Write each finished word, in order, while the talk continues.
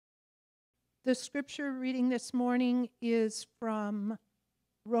The scripture reading this morning is from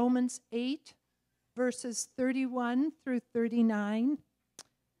Romans 8, verses 31 through 39.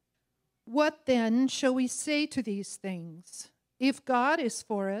 What then shall we say to these things? If God is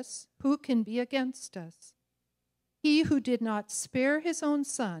for us, who can be against us? He who did not spare his own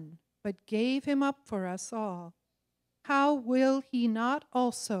son, but gave him up for us all, how will he not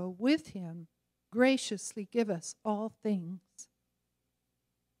also with him graciously give us all things?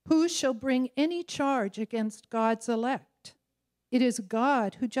 Who shall bring any charge against God's elect? It is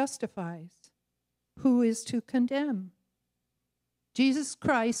God who justifies. Who is to condemn? Jesus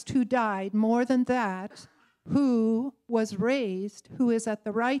Christ, who died, more than that, who was raised, who is at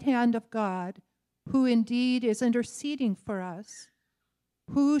the right hand of God, who indeed is interceding for us.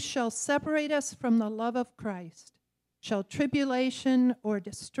 Who shall separate us from the love of Christ? Shall tribulation or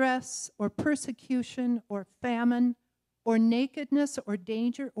distress or persecution or famine or nakedness or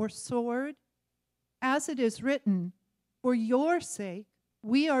danger or sword? As it is written, for your sake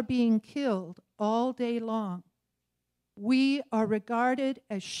we are being killed all day long. We are regarded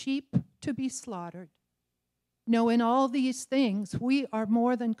as sheep to be slaughtered. No, in all these things we are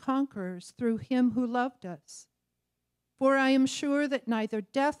more than conquerors through him who loved us. For I am sure that neither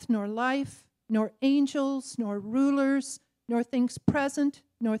death nor life, nor angels, nor rulers, nor things present,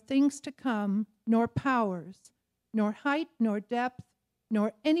 nor things to come, nor powers, nor height, nor depth,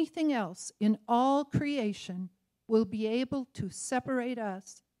 nor anything else in all creation will be able to separate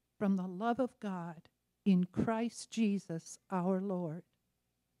us from the love of God in Christ Jesus our Lord.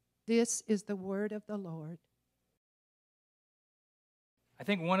 This is the word of the Lord. I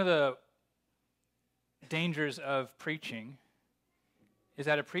think one of the dangers of preaching is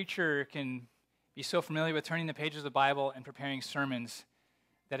that a preacher can be so familiar with turning the pages of the Bible and preparing sermons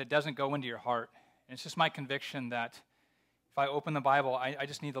that it doesn't go into your heart. And it's just my conviction that if I open the Bible, I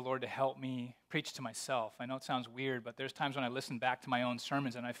just need the Lord to help me preach to myself. I know it sounds weird, but there's times when I listen back to my own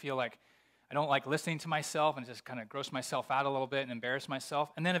sermons and I feel like I don't like listening to myself and just kind of gross myself out a little bit and embarrass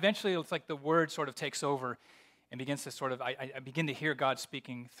myself. And then eventually it's like the word sort of takes over and begins to sort of, I begin to hear God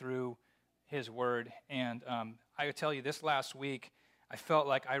speaking through his word. And I would tell you this last week, I felt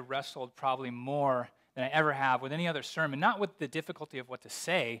like I wrestled probably more than I ever have with any other sermon, not with the difficulty of what to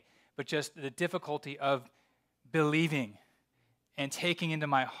say, but just the difficulty of believing and taking into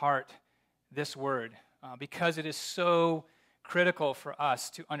my heart this word, because it is so critical for us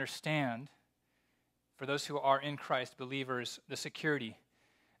to understand, for those who are in Christ, believers, the security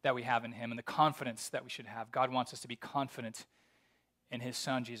that we have in him and the confidence that we should have. God wants us to be confident in his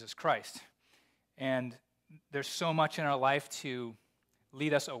son, Jesus Christ. And there's so much in our life to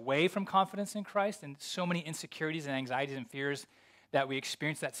lead us away from confidence in Christ, and so many insecurities and anxieties and fears that we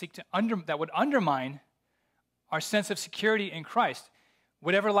experience that that would undermine our sense of security in Christ.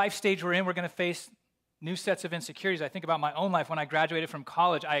 Whatever life stage we're in, we're going to face new sets of insecurities. I think about my own life. When I graduated from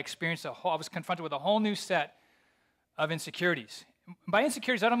college, I was confronted with a whole new set of insecurities. By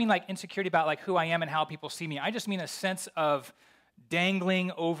insecurities, I don't mean like insecurity about like who I am and how people see me. I just mean a sense of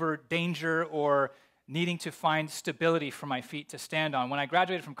dangling over danger or needing to find stability for my feet to stand on. When I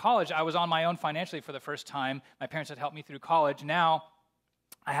graduated from college, I was on my own financially for the first time. My parents had helped me through college. Now,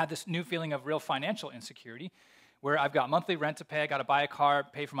 I had this new feeling of real financial insecurity where I've got monthly rent to pay, I got to buy a car,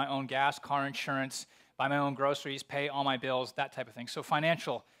 pay for my own gas, car insurance, buy my own groceries, pay all my bills, that type of thing. So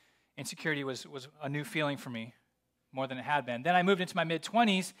financial insecurity was a new feeling for me, more than it had been. Then I moved into my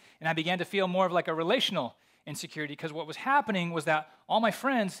mid-20s, and I began to feel more of like a relational insecurity, because what was happening was that all my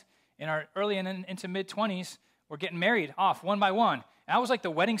friends in our early and into mid-20s were getting married off one by one. And I was like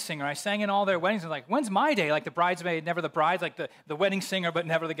the wedding singer. I sang in all their weddings. And like, when's my day? Like the bridesmaid, never the bride, like the wedding singer, but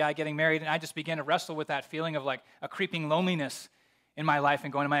never the guy getting married. And I just began to wrestle with that feeling of like a creeping loneliness in my life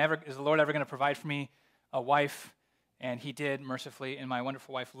and going, is the Lord ever going to provide for me a wife? And he did, mercifully, in my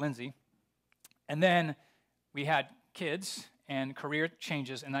wonderful wife, Lindsay. And then we had kids and career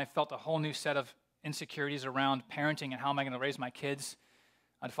changes, and I felt a whole new set of insecurities around parenting and how am I going to raise my kids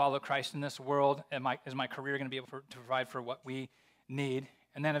and follow Christ in this world. Is my career going to be able to provide for what we need?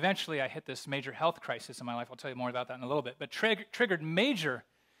 And then eventually I hit this major health crisis in my life. I'll tell you more about that in a little bit. But triggered major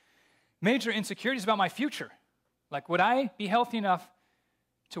insecurities about my future. Like, would I be healthy enough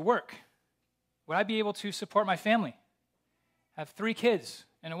to work? Would I be able to support my family? Have 3 kids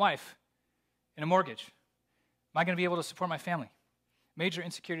and a wife and a mortgage. Am I going to be able to support my family? Major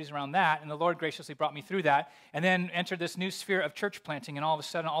insecurities around that, and the Lord graciously brought me through that, and then entered this new sphere of church planting, and all of a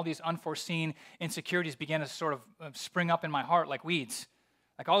sudden, all these unforeseen insecurities began to sort of spring up in my heart like weeds.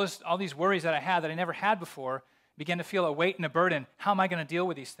 Like all these worries that I had that I never had before began to feel a weight and a burden. How am I going to deal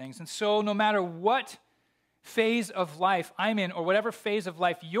with these things? And so no matter what phase of life I'm in, or whatever phase of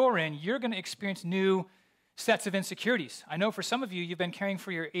life you're in, you're going to experience new sets of insecurities. I know for some of you, you've been caring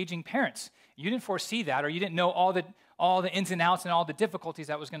for your aging parents. You didn't foresee that, or you didn't know all the ins and outs and all the difficulties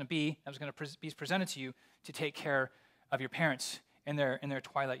that was going to be presented to you to take care of your parents in their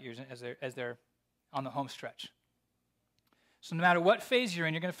twilight years as they're on the home stretch. So no matter what phase you're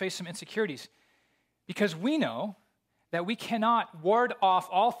in, you're going to face some insecurities, because we know that we cannot ward off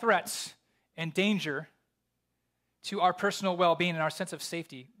all threats and danger to our personal well-being and our sense of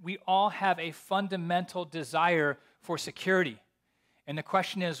safety. We all have a fundamental desire for security. And the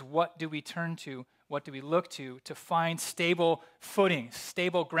question is, what do we turn to? What do we look to find stable footing,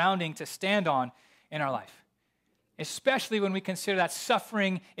 stable grounding to stand on in our life? Especially when we consider that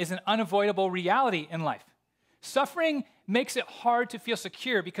suffering is an unavoidable reality in life. Suffering makes it hard to feel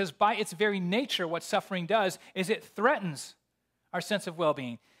secure because by its very nature, what suffering does is it threatens our sense of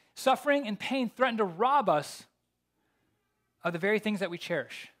well-being. Suffering and pain threaten to rob us of the very things that we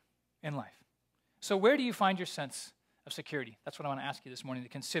cherish in life. So where do you find your sense of security? That's what I want to ask you this morning to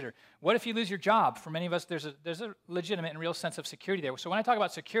consider. What if you lose your job? For many of us, there's a legitimate and real sense of security there. So when I talk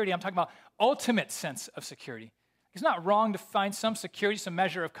about security, I'm talking about ultimate sense of security. It's not wrong to find some security, some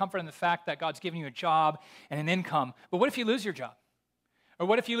measure of comfort in the fact that God's given you a job and an income. But what if you lose your job? Or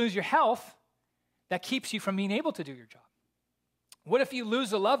what if you lose your health that keeps you from being able to do your job? What if you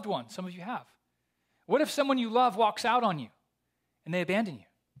lose a loved one? Some of you have. What if someone you love walks out on you and they abandon you?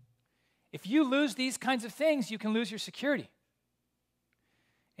 If you lose these kinds of things, you can lose your security.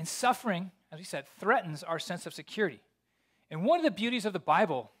 And suffering, as we said, threatens our sense of security. And one of the beauties of the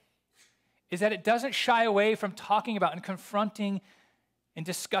Bible is that it doesn't shy away from talking about and confronting and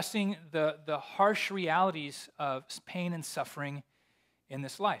discussing the harsh realities of pain and suffering in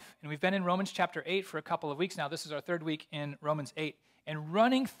this life. And we've been in Romans chapter 8 for a couple of weeks now. This is our third week in Romans 8. And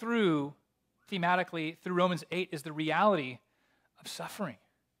running through, thematically, through Romans 8 is the reality of suffering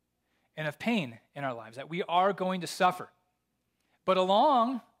and of pain in our lives, that we are going to suffer. But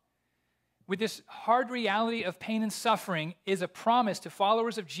along with this hard reality of pain and suffering is a promise to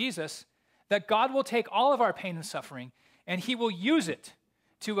followers of Jesus that God will take all of our pain and suffering and he will use it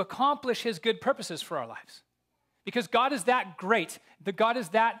to accomplish his good purposes for our lives. Because God is that great, that God is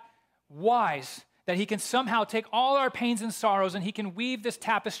that wise, that he can somehow take all our pains and sorrows and he can weave this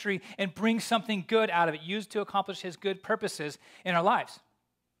tapestry and bring something good out of it, used to accomplish his good purposes in our lives.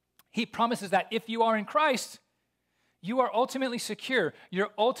 He promises that if you are in Christ, you are ultimately secure. Your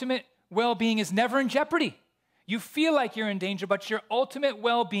ultimate well-being is never in jeopardy. You feel like you're in danger, but your ultimate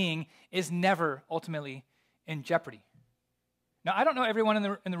well-being is never ultimately in jeopardy. Now, I don't know everyone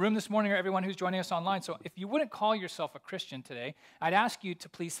in the room this morning or everyone who's joining us online, so if you wouldn't call yourself a Christian today, I'd ask you to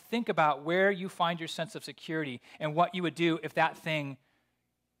please think about where you find your sense of security and what you would do if that thing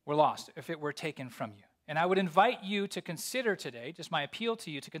were lost, if it were taken from you. And I would invite you to consider today, just my appeal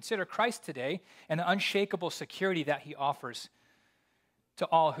to you, to consider Christ today and the unshakable security that he offers to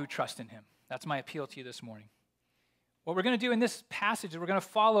all who trust in him. That's my appeal to you this morning. What we're going to do in this passage is we're going to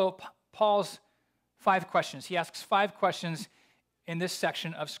follow Paul's 5 questions. He asks 5 questions in this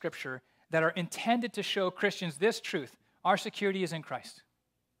section of Scripture that are intended to show Christians this truth: our security is in Christ.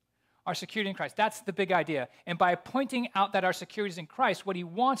 Our security in Christ. That's the big idea. And by pointing out that our security is in Christ, what he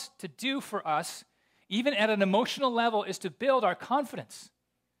wants to do for us, even at an emotional level, is to build our confidence.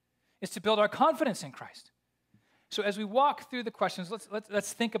 It's to build our confidence in Christ. So as we walk through the questions,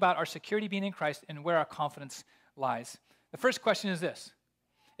 let's think about our security being in Christ and where our confidence lies. The first question is this: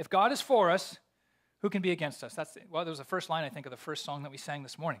 if God is for us, who can be against us? There was the first line, I think, of the first song that we sang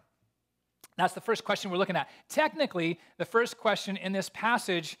this morning. That's the first question we're looking at. Technically, the first question in this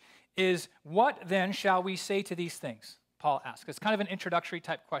passage is, what then shall we say to these things? Paul asks. It's kind of an introductory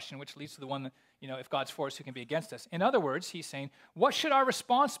type question, which leads to the one that, if God's for us, who can be against us? In other words, he's saying, what should our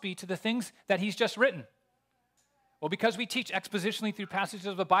response be to the things that he's just written? Well, because we teach expositionally through passages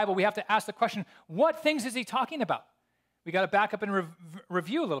of the Bible, we have to ask the question, what things is he talking about? We got to back up and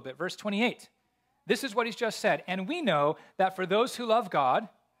review a little bit. Verse 28. This is what he's just said. And we know that for those who love God,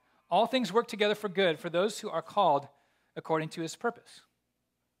 all things work together for good, for those who are called according to his purpose.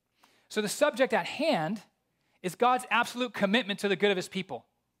 So the subject at hand is God's absolute commitment to the good of his people,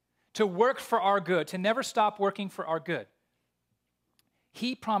 to work for our good, to never stop working for our good.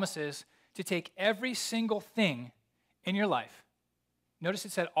 He promises to take every single thing in your life. Notice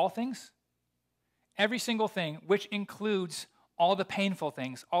it said all things. Every single thing, which includes all the painful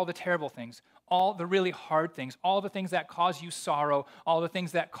things, all the terrible things, all the really hard things, all the things that cause you sorrow, all the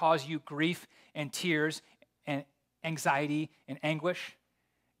things that cause you grief and tears and anxiety and anguish.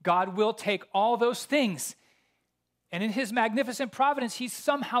 God will take all those things And in his magnificent providence, he's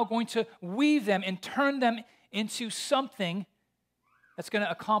somehow going to weave them and turn them into something that's going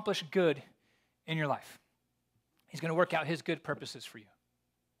to accomplish good in your life. He's going to work out his good purposes for you.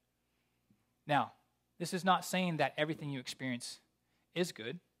 Now, this is not saying that everything you experience is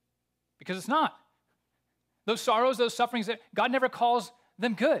good, because it's not. Those sorrows, those sufferings, God never calls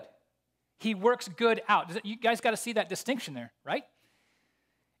them good. He works good out. You guys got to see that distinction there, right?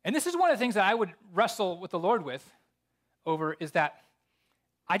 And this is one of the things that I would wrestle with the Lord with over, is that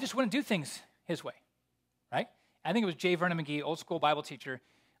I just wouldn't do things his way, right? I think it was J. Vernon McGee, old school Bible teacher.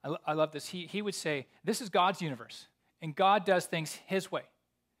 I love this. He would say, this is God's universe, and God does things his way.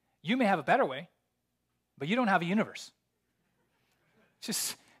 You may have a better way, but you don't have a universe. It's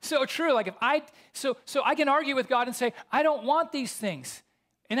just so true. Like so I can argue with God and say, I don't want these things.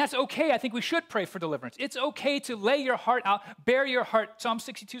 And that's okay. I think we should pray for deliverance. It's okay to lay your heart out, bare your heart. Psalm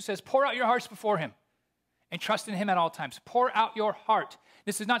 62 says, pour out your hearts before him and trust in him at all times. Pour out your heart.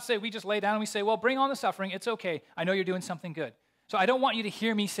 This is not to say we just lay down and we say, well, bring on the suffering. It's okay. I know you're doing something good. So I don't want you to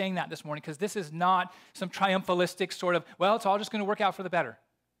hear me saying that this morning, because this is not some triumphalistic sort of, well, it's all just going to work out for the better.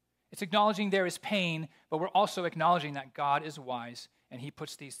 It's acknowledging there is pain, but we're also acknowledging that God is wise and he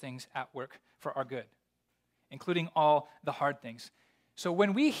puts these things at work for our good, including all the hard things. So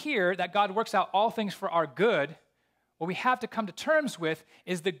when we hear that God works out all things for our good, what we have to come to terms with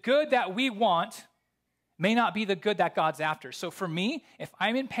is the good that we want may not be the good that God's after. So for me, if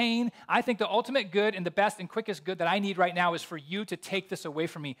I'm in pain, I think the ultimate good and the best and quickest good that I need right now is for you to take this away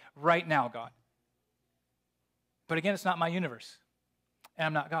from me right now, God. But again, it's not my universe, and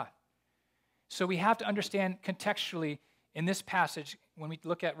I'm not God. So we have to understand contextually in this passage, when we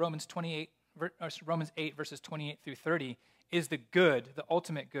look at Romans 8, verses 28 through 30, is the good, the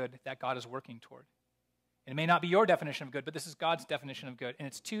ultimate good that God is working toward. And it may not be your definition of good, but this is God's definition of good. And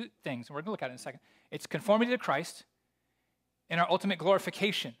it's two things, and we're going to look at it in a second. It's conformity to Christ and our ultimate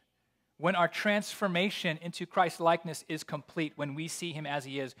glorification. When our transformation into Christ's likeness is complete, when we see him as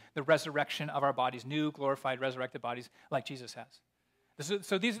he is, the resurrection of our bodies, new, glorified, resurrected bodies like Jesus has.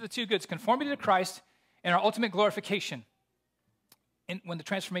 So these are the two goods, conformity to Christ and our ultimate glorification when the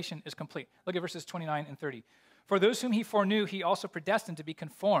transformation is complete. Look at verses 29 and 30. For those whom he foreknew, he also predestined to be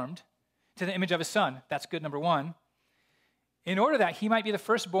conformed to the image of his Son. That's good number one. In order that he might be the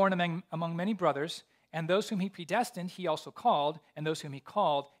firstborn among many brothers, and those whom he predestined, he also called, and those whom he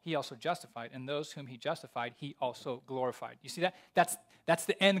called, he also justified, and those whom he justified, he also glorified. You see that? That's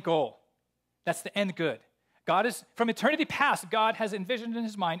the end goal. That's the end good. God is, from eternity past, God has envisioned in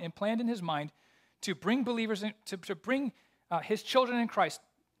his mind and planned in his mind to bring believers, to bring his children in Christ,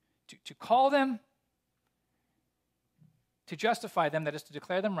 to call them, to justify them, that is to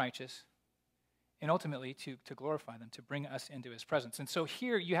declare them righteous, and ultimately to glorify them, to bring us into his presence. And so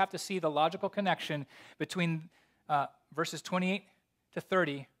here you have to see the logical connection between verses 28 to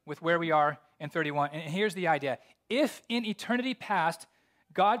 30 with where we are in 31. And here's the idea. If in eternity past,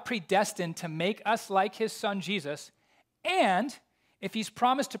 God predestined to make us like his Son Jesus, and if he's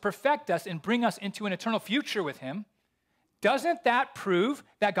promised to perfect us and bring us into an eternal future with him, doesn't that prove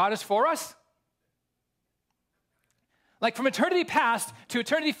that God is for us? Like from eternity past to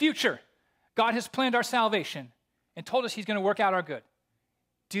eternity future, God has planned our salvation and told us he's going to work out our good.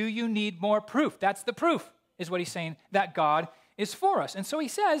 Do you need more proof? That's the proof, is what he's saying, that God is for us. And so he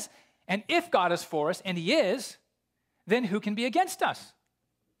says, and if God is for us, and he is, then who can be against us?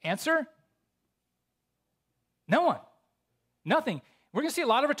 Answer? No one. Nothing. We're going to see a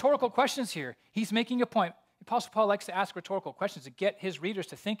lot of rhetorical questions here. He's making a point. Apostle Paul likes to ask rhetorical questions to get his readers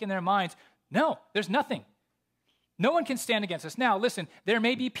to think in their minds, no, there's nothing. No one can stand against us. Now, listen, there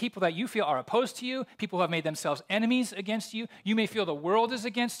may be people that you feel are opposed to you, people who have made themselves enemies against you. You may feel the world is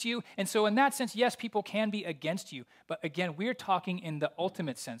against you. And so in that sense, yes, people can be against you. But again, we're talking in the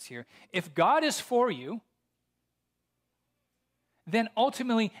ultimate sense here. If God is for you, then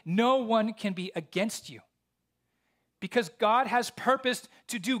ultimately no one can be against you. Because God has purposed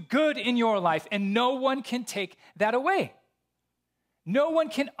to do good in your life, and no one can take that away. No one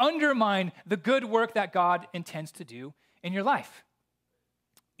can undermine the good work that God intends to do in your life,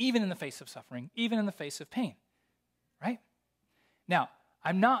 even in the face of suffering, even in the face of pain, right? Now,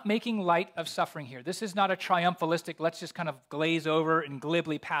 I'm not making light of suffering here. This is not a triumphalistic, let's just kind of glaze over and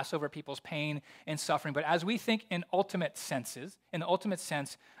glibly pass over people's pain and suffering. But as we think in ultimate senses, in the ultimate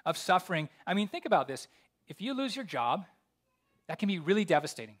sense of suffering, I mean, think about this. If you lose your job, that can be really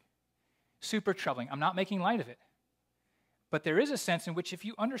devastating, super troubling. I'm not making light of it. But there is a sense in which if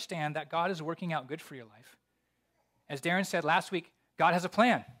you understand that God is working out good for your life, as Darren said last week, God has a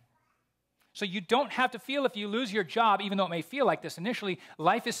plan. So you don't have to feel if you lose your job, even though it may feel like this initially,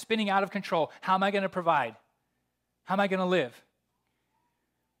 life is spinning out of control. How am I going to provide? How am I going to live?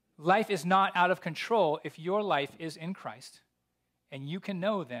 Life is not out of control if your life is in Christ. And you can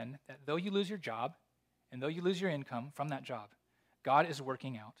know then that though you lose your job and though you lose your income from that job, God is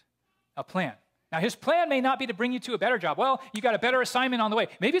working out a plan. Now, his plan may not be to bring you to a better job. Well, you got a better assignment on the way.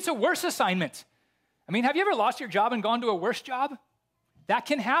 Maybe it's a worse assignment. I mean, have you ever lost your job and gone to a worse job? That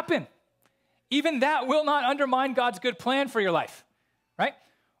can happen. Even that will not undermine God's good plan for your life, right?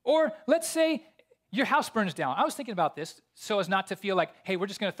 Or let's say your house burns down. I was thinking about this so as not to feel like, hey, we're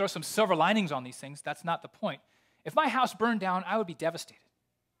just going to throw some silver linings on these things. That's not the point. If my house burned down, I would be devastated.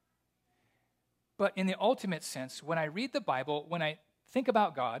 But in the ultimate sense, when I read the Bible, when I think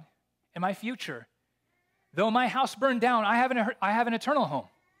about God and my future, though my house burned down, I have an eternal home.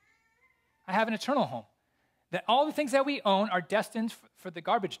 I have an eternal home. That all the things that we own are destined for the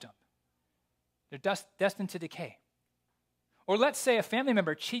garbage dump. They're destined to decay. Or let's say a family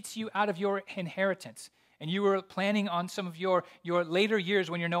member cheats you out of your inheritance, and you were planning on some of your later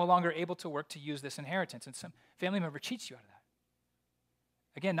years when you're no longer able to work to use this inheritance, and some family member cheats you out of that.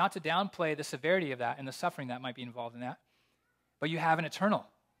 Again, not to downplay the severity of that and the suffering that might be involved in that, but you have an eternal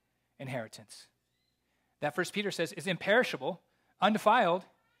inheritance. That 1 Peter says is imperishable, undefiled,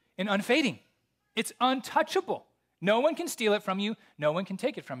 and unfading. It's untouchable. No one can steal it from you. No one can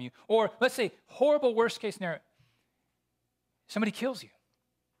take it from you. Or let's say, horrible worst case scenario. Somebody kills you.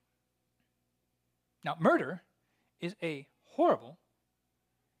 Now, murder is a horrible,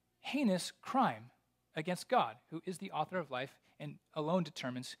 heinous crime against God, who is the author of life and alone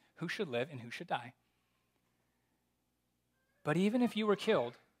determines who should live and who should die. But even if you were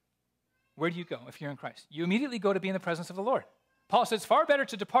killed, where do you go if you're in Christ? You immediately go to be in the presence of the Lord. Paul says, far better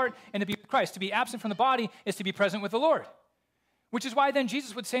to depart and to be with Christ. To be absent from the body is to be present with the Lord. Which is why then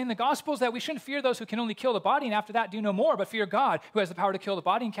Jesus would say in the Gospels that we shouldn't fear those who can only kill the body and after that do no more, but fear God who has the power to kill the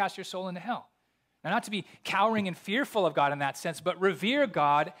body and cast your soul into hell. Now, not to be cowering and fearful of God in that sense, but revere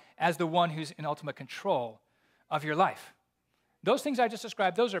God as the one who's in ultimate control of your life. Those things I just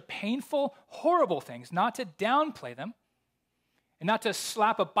described, those are painful, horrible things, not to downplay them and not to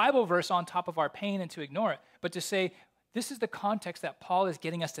slap a Bible verse on top of our pain and to ignore it, but to say, this is the context that Paul is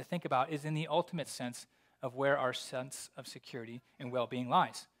getting us to think about is in the ultimate sense of where our sense of security and well-being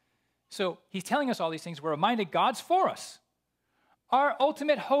lies. So he's telling us all these things. We're reminded God's for us. Our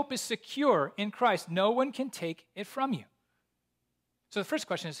ultimate hope is secure in Christ. No one can take it from you. So the first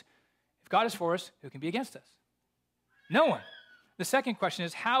question is, if God is for us, who can be against us? No one. The second question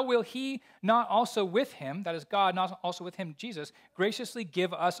is, how will he not also with him, that is God, not also with him, Jesus, graciously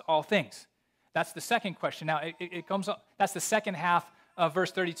give us all things? That's the second question. Now, it comes up, that's the second half of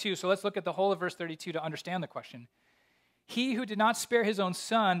verse 32. So let's look at the whole of verse 32 to understand the question. He who did not spare his own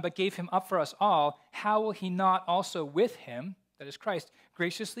son, but gave him up for us all, how will he not also with him, that is Christ,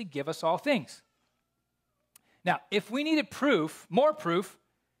 graciously give us all things? Now, if we needed proof, more proof,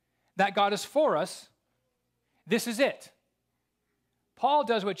 that God is for us, this is it. Paul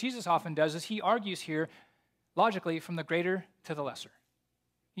does what Jesus often does, is he argues here, logically, from the greater to the lesser.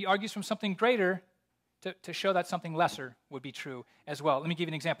 He argues from something greater to show that something lesser would be true as well. Let me give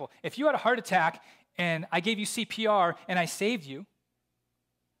you an example. If you had a heart attack and I gave you CPR and I saved you,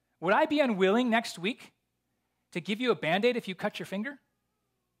 would I be unwilling next week to give you a Band-Aid if you cut your finger?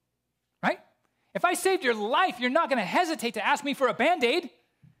 Right? If I saved your life, you're not going to hesitate to ask me for a Band-Aid.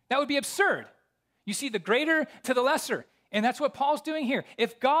 That would be absurd. You see, the greater to the lesser. And that's what Paul's doing here.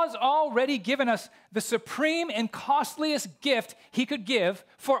 If God's already given us the supreme and costliest gift he could give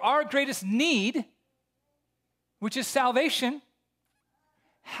for our greatest need, which is salvation,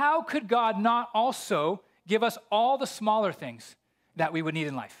 how could God not also give us all the smaller things that we would need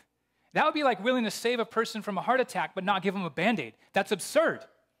in life? That would be like willing to save a person from a heart attack but not give them a Band-Aid. That's absurd.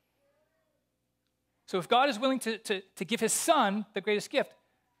 So if God is willing to give his son the greatest gift,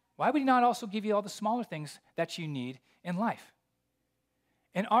 why would he not also give you all the smaller things that you need in life?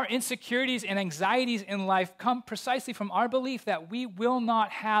 And our insecurities and anxieties in life come precisely from our belief that we will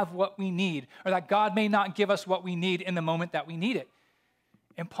not have what we need, or that God may not give us what we need in the moment that we need it.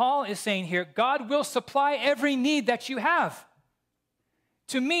 And Paul is saying here, God will supply every need that you have.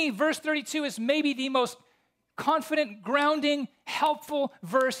 To me, verse 32 is maybe the most confident, grounding, helpful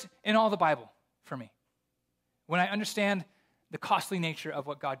verse in all the Bible for me. When I understand the costly nature of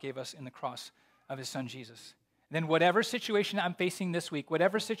what God gave us in the cross of his son Jesus. Then whatever situation I'm facing this week,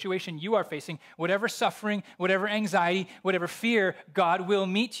 whatever situation you are facing, whatever suffering, whatever anxiety, whatever fear, God will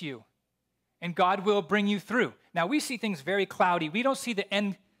meet you. And God will bring you through. Now, we see things very cloudy. We don't see the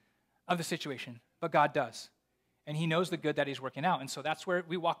end of the situation, but God does. And he knows the good that he's working out. And so that's where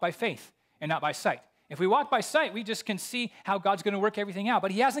we walk by faith and not by sight. If we walk by sight, we just can see how God's going to work everything out.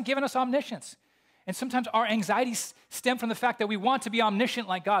 But he hasn't given us omniscience. And sometimes our anxieties stem from the fact that we want to be omniscient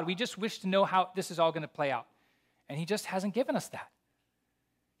like God. We just wish to know how this is all going to play out. And he just hasn't given us that.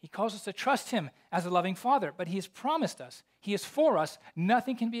 He calls us to trust him as a loving father, but he has promised us. He is for us.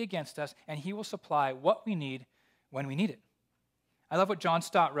 Nothing can be against us, and he will supply what we need when we need it. I love what John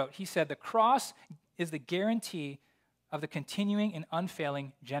Stott wrote. He said, the cross is the guarantee of the continuing and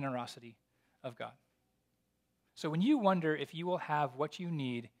unfailing generosity of God. So when you wonder if you will have what you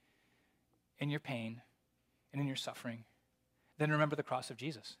need in your pain and in your suffering, then remember the cross of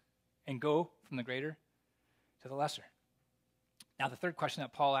Jesus and go from the greater to the lesser. Now, the third question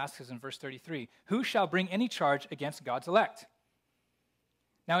that Paul asks is in verse 33. Who shall bring any charge against God's elect?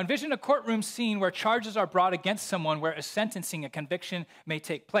 Now, envision a courtroom scene where charges are brought against someone, where a sentencing, a conviction may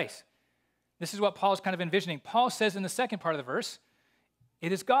take place. This is what Paul is kind of envisioning. Paul says in the second part of the verse,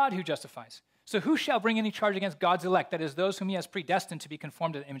 it is God who justifies. So who shall bring any charge against God's elect? That is, those whom he has predestined to be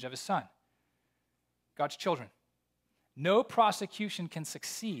conformed to the image of his Son. God's children. No prosecution can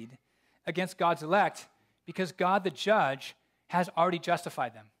succeed against God's elect because God, the judge, has already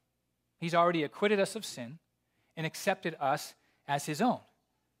justified them. He's already acquitted us of sin and accepted us as his own.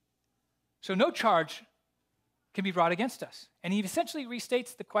 So no charge can be brought against us. And he essentially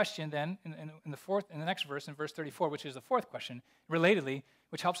restates the question then in the next verse, in verse 34, which is the fourth question, relatedly,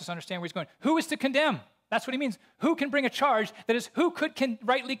 which helps us understand where he's going. Who is to condemn? That's what he means. Who can bring a charge? That is, who could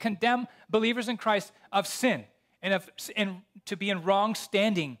rightly condemn believers in Christ of sin and to be in wrong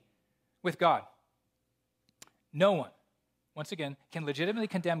standing with God? No one, once again, can legitimately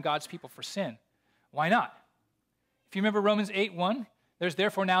condemn God's people for sin. Why not? If you remember Romans 8:1, there's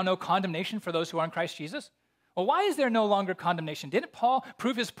therefore now no condemnation for those who are in Christ Jesus. Well, why is there no longer condemnation? Didn't Paul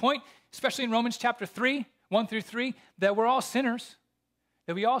prove his point, especially in Romans chapter 3, 1 through 3, that we're all sinners,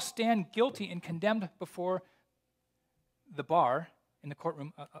 that we all stand guilty and condemned before the bar in the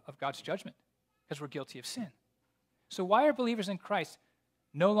courtroom of God's judgment because we're guilty of sin. So why are believers in Christ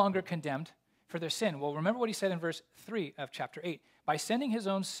no longer condemned for their sin? Well, remember what he said in verse 3 of chapter 8. By sending his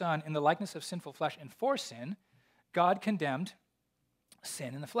own Son in the likeness of sinful flesh and for sin, God condemned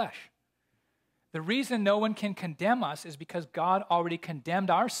sin in the flesh. The reason no one can condemn us is because God already condemned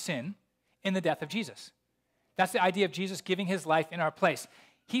our sin in the death of Jesus. That's the idea of Jesus giving his life in our place.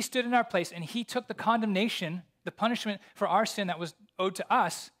 He stood in our place and he took the condemnation, the punishment for our sin that was owed to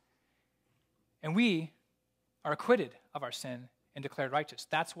us, and we are acquitted of our sin and declared righteous.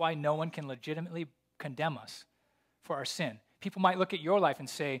 That's why no one can legitimately condemn us for our sin. People might look at your life and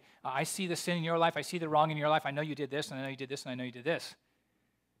say, I see the sin in your life, I see the wrong in your life, I know you did this, and I know you did this, and I know you did this.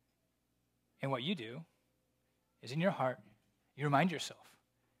 And what you do is in your heart, you remind yourself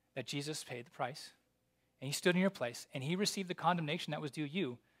that Jesus paid the price, and he stood in your place, and he received the condemnation that was due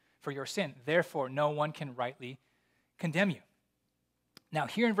you for your sin. Therefore, no one can rightly condemn you. Now,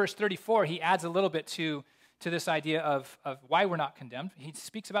 here in verse 34, he adds a little bit to this idea of why we're not condemned. He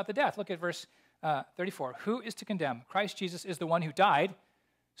speaks about the death. Look at verse 34. Who is to condemn? Christ Jesus is the one who died.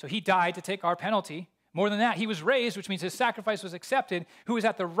 So he died to take our penalty. More than that, he was raised, which means his sacrifice was accepted, who is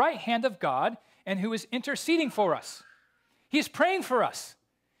at the right hand of God and who is interceding for us. He is praying for us.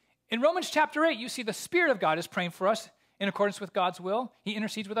 In Romans chapter 8, you see the Spirit of God is praying for us in accordance with God's will. He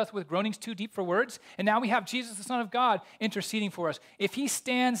intercedes with us with groanings too deep for words. And now we have Jesus, the Son of God, interceding for us. If he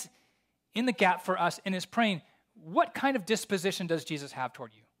stands in the gap for us and is praying, what kind of disposition does Jesus have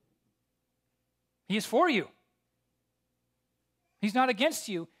toward you? He is for you. He's not against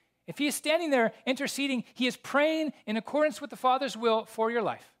you. If he is standing there interceding, he is praying in accordance with the Father's will for your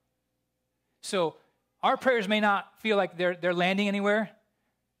life. So our prayers may not feel like they're landing anywhere,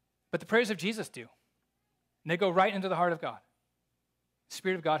 but the prayers of Jesus do. And they go right into the heart of God. The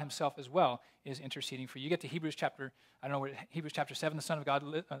Spirit of God himself as well is interceding for you. You get to Hebrews chapter 7, the Son of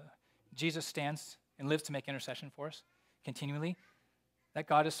God, Jesus stands and lives to make intercession for us continually. That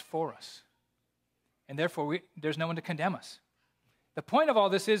God is for us. And therefore, there's no one to condemn us. The point of all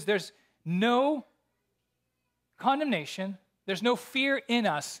this is there's no condemnation, there's no fear in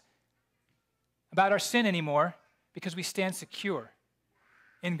us about our sin anymore because we stand secure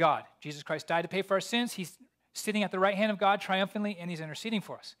in God. Jesus Christ died to pay for our sins. He's sitting at the right hand of God triumphantly, and he's interceding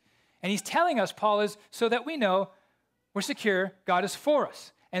for us. And he's telling us, Paul is, so that we know we're secure, God is for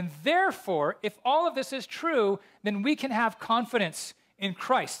us. And therefore, if all of this is true, then we can have confidence in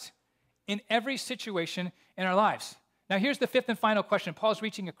Christ in every situation in our lives. Now, here's the fifth and final question. Paul's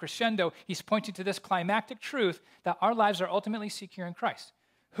reaching a crescendo. He's pointing to this climactic truth that our lives are ultimately secure in Christ.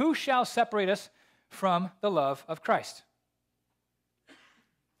 Who shall separate us from the love of Christ?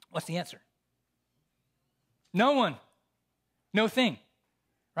 What's the answer? No one. No thing.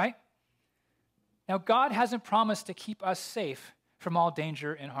 Right? Now, God hasn't promised to keep us safe from all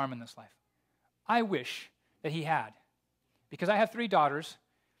danger and harm in this life. I wish that he had. Because I have 3 daughters,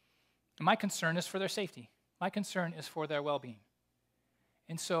 and my concern is for their safety. My concern is for their well-being.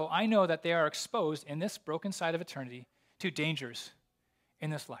 And so I know that they are exposed in this broken side of eternity to dangers in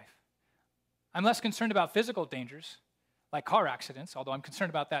this life. I'm less concerned about physical dangers, like car accidents, although I'm concerned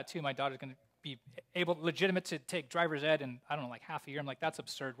about that too. My daughter's going to be legitimate to take driver's ed in, I don't know, like half a year. I'm like, that's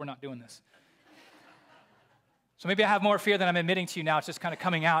absurd. We're not doing this. So maybe I have more fear than I'm admitting to you now. It's just kind of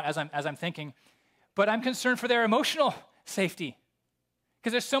coming out as I'm thinking. But I'm concerned for their emotional safety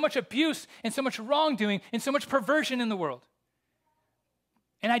because there's so much abuse and so much wrongdoing and so much perversion in the world.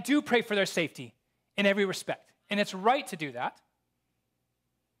 And I do pray for their safety in every respect. And it's right to do that.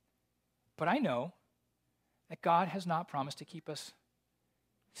 But I know that God has not promised to keep us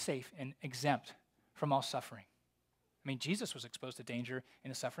safe and exempt from all suffering. I mean, Jesus was exposed to danger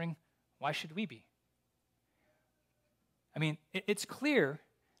and to suffering. Why should we be? I mean, it's clear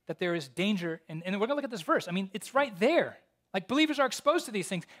that there is danger, and we're going to look at this verse. I mean, it's right there. Like, believers are exposed to these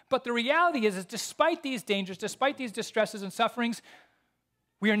things. But the reality is despite these dangers, despite these distresses and sufferings,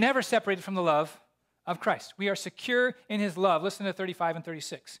 we are never separated from the love of Christ. We are secure in his love. Listen to 35 and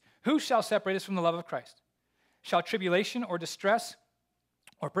 36. Who shall separate us from the love of Christ? Shall tribulation or distress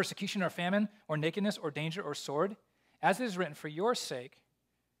or persecution or famine or nakedness or danger or sword? As it is written, for your sake,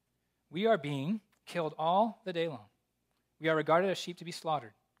 we are being killed all the day long. We are regarded as sheep to be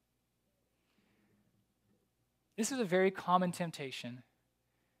slaughtered. This is a very common temptation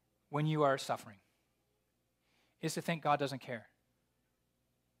when you are suffering, is to think God doesn't care.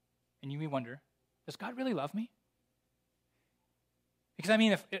 And you may wonder, does God really love me? Because I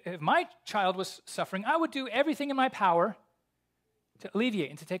mean, if my child was suffering, I would do everything in my power to alleviate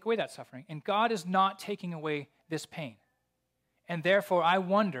and to take away that suffering. And God is not taking away this pain. And therefore, I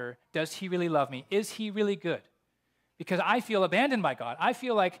wonder, does he really love me? Is he really good? Because I feel abandoned by God. I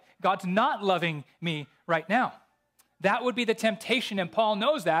feel like God's not loving me right now. That would be the temptation, and Paul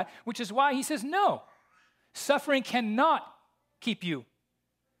knows that, which is why he says, no, suffering cannot keep you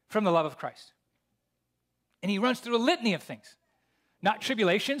from the love of Christ. And he runs through a litany of things. Not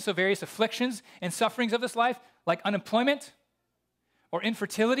tribulation, so various afflictions and sufferings of this life, like unemployment or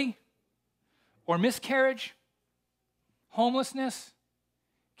infertility or miscarriage, homelessness,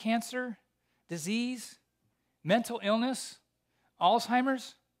 cancer, disease, mental illness,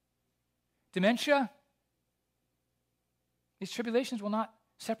 Alzheimer's, dementia. These tribulations will not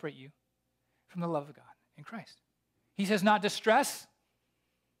separate you from the love of God in Christ. He says not distress.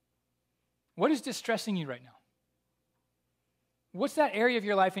 What is distressing you right now? What's that area of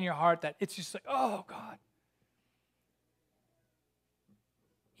your life in your heart that it's just like, oh, God.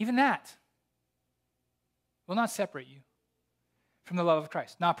 Even that will not separate you from the love of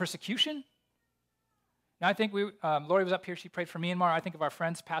Christ. Not persecution. Now, I think Lori was up here. She prayed for Myanmar. I think of our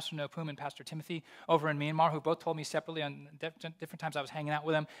friends, Pastor Nopum and Pastor Timothy over in Myanmar, who both told me separately on different times I was hanging out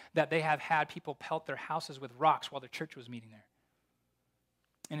with them, that they have had people pelt their houses with rocks while their church was meeting there.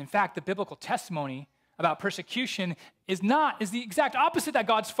 And in fact, the biblical testimony about persecution is the exact opposite, that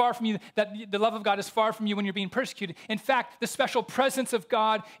God's far from you, that the love of God is far from you when you're being persecuted. In fact, the special presence of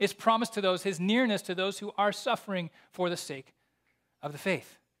God is promised to those, his nearness to those who are suffering for the sake of the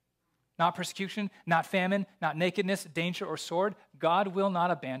faith. Not persecution, not famine, not nakedness, danger, or sword. God will not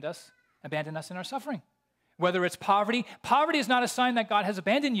abandon us in our suffering. Whether it's poverty, poverty is not a sign that God has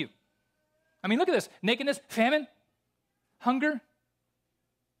abandoned you. I mean, look at this. Nakedness, famine, hunger,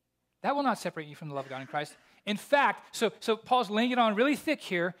 that will not separate you from the love of God in Christ. In fact, so Paul's laying it on really thick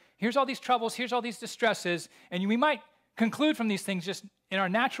here. Here's all these troubles, here's all these distresses, and we might conclude from these things just in our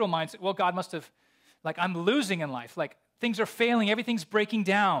natural minds, well, God must have, like, I'm losing in life. Like, things are failing, everything's breaking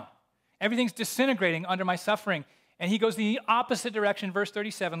down. Everything's disintegrating under my suffering. And he goes the opposite direction, verse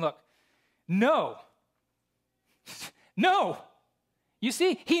 37. Look, no. No. You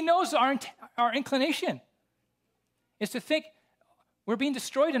see, he knows our inclination is to think we're being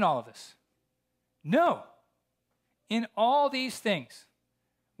destroyed in all of this. No. In all these things,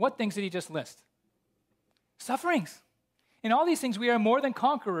 what things did he just list? Sufferings. In all these things, we are more than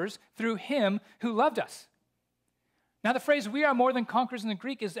conquerors through him who loved us. Now, the phrase "we are more than conquerors" in the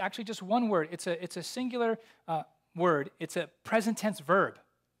Greek is actually just one word. It's a singular word. It's a present tense verb.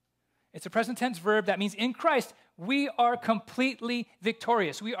 It's a present tense verb that means in Christ, we are completely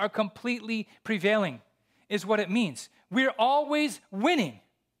victorious. We are completely prevailing, is what it means. We're always winning,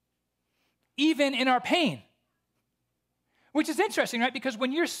 even in our pain. Which is interesting, right? Because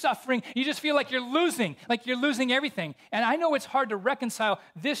when you're suffering, you just feel like you're losing everything. And I know it's hard to reconcile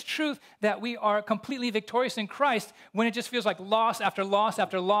this truth that we are completely victorious in Christ when it just feels like loss after loss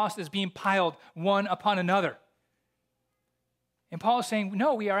after loss is being piled one upon another. And Paul is saying,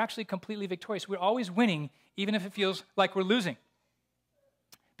 no, we are actually completely victorious. We're always winning, even if it feels like we're losing.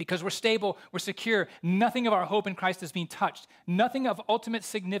 Because we're stable, we're secure. Nothing of our hope in Christ is being touched. Nothing of ultimate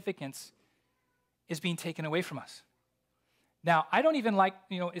significance is being taken away from us. Now, I don't even like,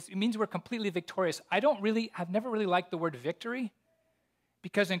 it means we're completely victorious. I've never really liked the word victory,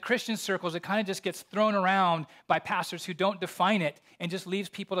 because in Christian circles, it kind of just gets thrown around by pastors who don't define it and just leaves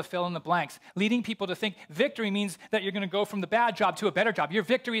people to fill in the blanks, leading people to think victory means that you're going to go from the bad job to a better job. Your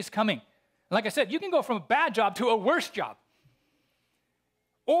victory is coming. Like I said, you can go from a bad job to a worse job.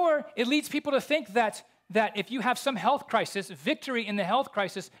 Or it leads people to think that if you have some health crisis, victory in the health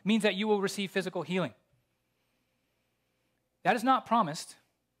crisis means that you will receive physical healing. That is not promised.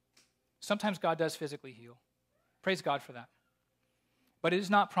 Sometimes God does physically heal. Praise God for that. But it is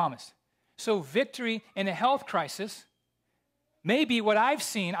not promised. So victory in a health crisis may be what I've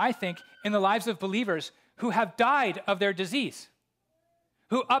seen, I think, in the lives of believers who have died of their disease,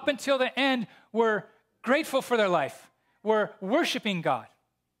 who up until the end were grateful for their life, were worshiping God,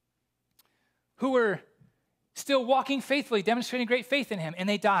 who were still walking faithfully, demonstrating great faith in him, and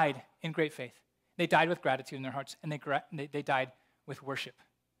they died in great faith. They died with gratitude in their hearts, and they died with worship.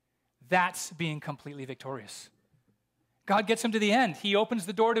 That's being completely victorious. God gets them to the end. He opens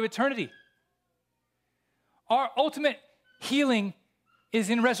the door to eternity. Our ultimate healing is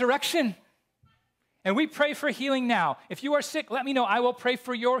in resurrection. And we pray for healing now. If you are sick, let me know. I will pray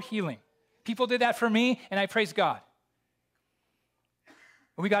for your healing. People did that for me, and I praise God.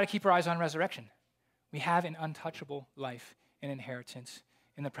 But we got to keep our eyes on resurrection. We have an untouchable life and inheritance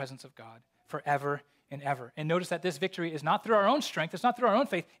in the presence of God forever and ever. And notice that this victory is not through our own strength. It's not through our own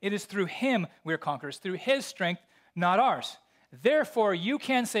faith. It is through him we are conquerors, through his strength, not ours. Therefore, you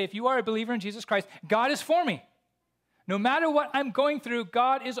can say, if you are a believer in Jesus Christ, God is for me. No matter what I'm going through,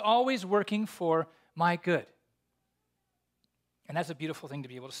 God is always working for my good. And that's a beautiful thing to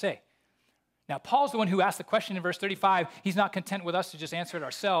be able to say. Now, Paul's the one who asked the question in verse 35. He's not content with us to just answer it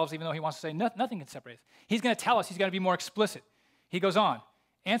ourselves, even though he wants to say nothing can separate us. He's going to tell us. He's going to be more explicit. He goes on,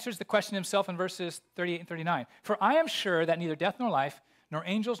 answers the question himself in verses 38 and 39. For I am sure that neither death nor life, nor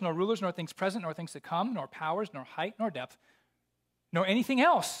angels, nor rulers, nor things present, nor things to come, nor powers, nor height, nor depth, nor anything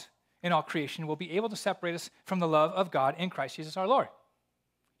else in all creation will be able to separate us from the love of God in Christ Jesus our Lord.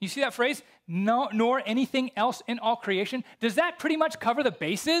 You see that phrase? No, nor anything else in all creation. Does that pretty much cover the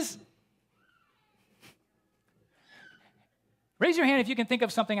bases? Raise your hand if you can think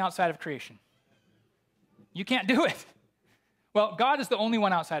of something outside of creation. You can't do it. Well, God is the only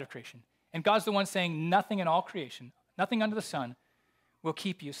one outside of creation. And God's the one saying nothing in all creation, nothing under the sun, will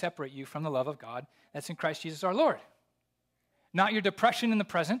separate you from the love of God that's in Christ Jesus our Lord. Not your depression in the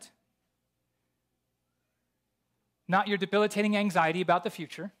present, not your debilitating anxiety about the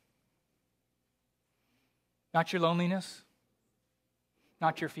future, not your loneliness,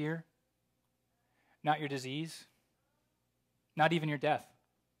 not your fear, not your disease, not even your death.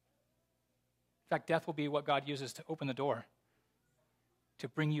 In fact, death will be what God uses to open the door to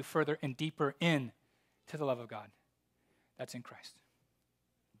bring you further and deeper in to the love of God that's in Christ.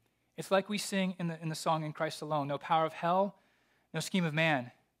 It's like we sing in the song In Christ Alone, no power of hell, no scheme of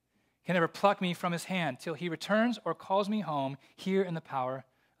man can ever pluck me from his hand till he returns or calls me home. Here in the power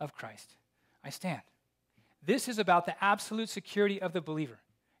of Christ I stand. This is about the absolute security of the believer.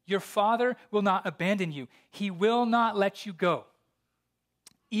 Your Father will not abandon you. He will not let you go.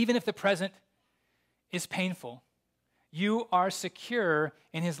 Even if the present is painful, you are secure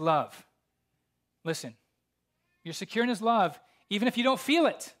in his love. Listen, you're secure in his love even if you don't feel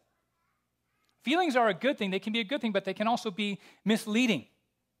it. Feelings are a good thing. They can be a good thing, but they can also be misleading.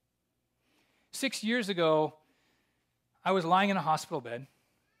 6 years ago, I was lying in a hospital bed,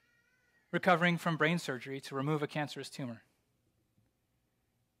 recovering from brain surgery to remove a cancerous tumor.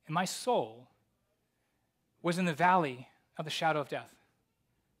 And my soul was in the valley of the shadow of death.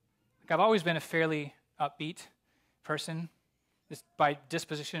 I've always been a fairly upbeat person, by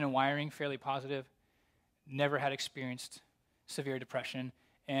disposition and wiring, fairly positive. Never had experienced severe depression,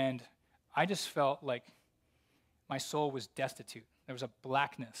 and I just felt like my soul was destitute. There was a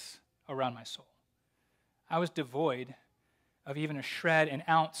blackness around my soul. I was devoid of even a shred, an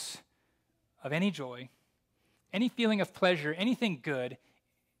ounce of any joy, any feeling of pleasure, anything good,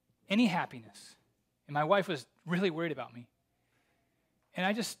 any happiness. And my wife was really worried about me. And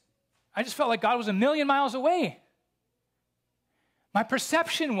I just felt like God was a million miles away. My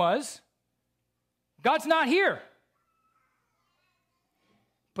perception was, God's not here.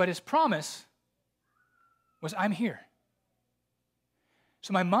 But his promise was, I'm here.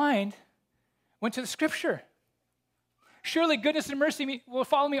 So my mind went to the scripture. Surely goodness and mercy will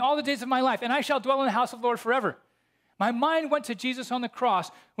follow me all the days of my life, and I shall dwell in the house of the Lord forever. My mind went to Jesus on the cross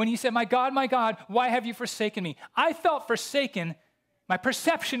when he said, my God, why have you forsaken me? I felt forsaken. My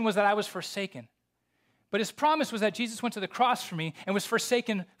perception was that I was forsaken. But his promise was that Jesus went to the cross for me and was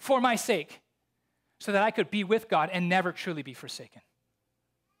forsaken for my sake so that I could be with God and never truly be forsaken.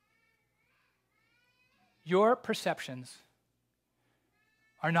 Your perceptions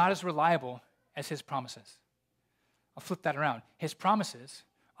are not as reliable as his promises. I'll flip that around. His promises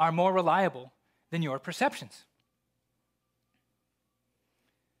are more reliable than your perceptions.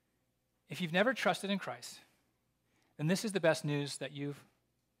 If you've never trusted in Christ, then this is the best news that you've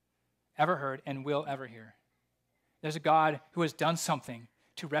ever heard and will ever hear. There's a God who has done something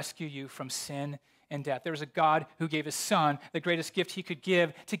to rescue you from sin and death. There's a God who gave his son the greatest gift he could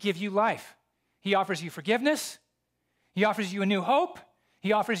give to give you life. He offers you forgiveness. He offers you a new hope.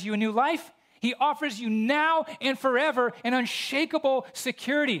 He offers you a new life. He offers you now and forever an unshakable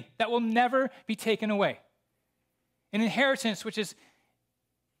security that will never be taken away. An inheritance which is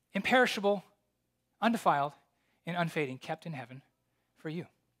imperishable, undefiled, and unfading, kept in heaven for you.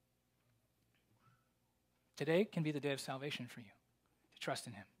 Today can be the day of salvation for you, to trust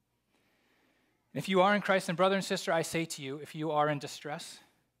in him. And if you are in Christ, then brother and sister, I say to you, if you are in distress,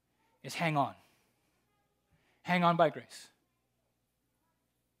 is hang on. Hang on by grace.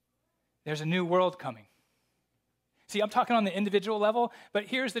 There's a new world coming. See, I'm talking on the individual level, but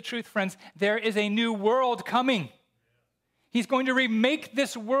here's the truth, friends. There is a new world coming. He's going to remake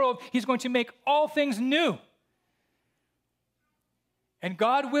this world. He's going to make all things new. And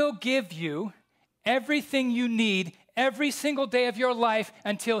God will give you everything you need every single day of your life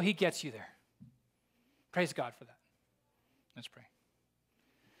until he gets you there. Praise God for that. Let's pray.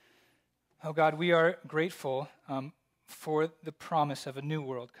 Oh God, we are grateful for the promise of a new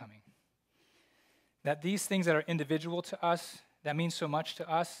world coming. That these things that are individual to us, that mean so much to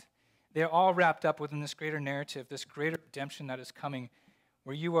us, they're all wrapped up within this greater narrative, this greater redemption that is coming,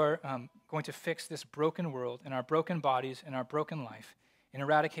 where you are going to fix this broken world and our broken bodies and our broken life and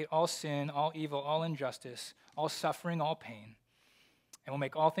eradicate all sin, all evil, all injustice, all suffering, all pain. And will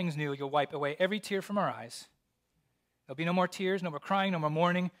make all things new. You'll wipe away every tear from our eyes. There'll be no more tears, no more crying, no more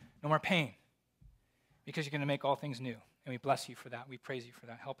mourning, no more pain, because you're going to make all things new. And we bless you for that. We praise you for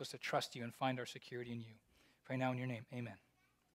that. Help us to trust you and find our security in you. Pray now in your name. Amen.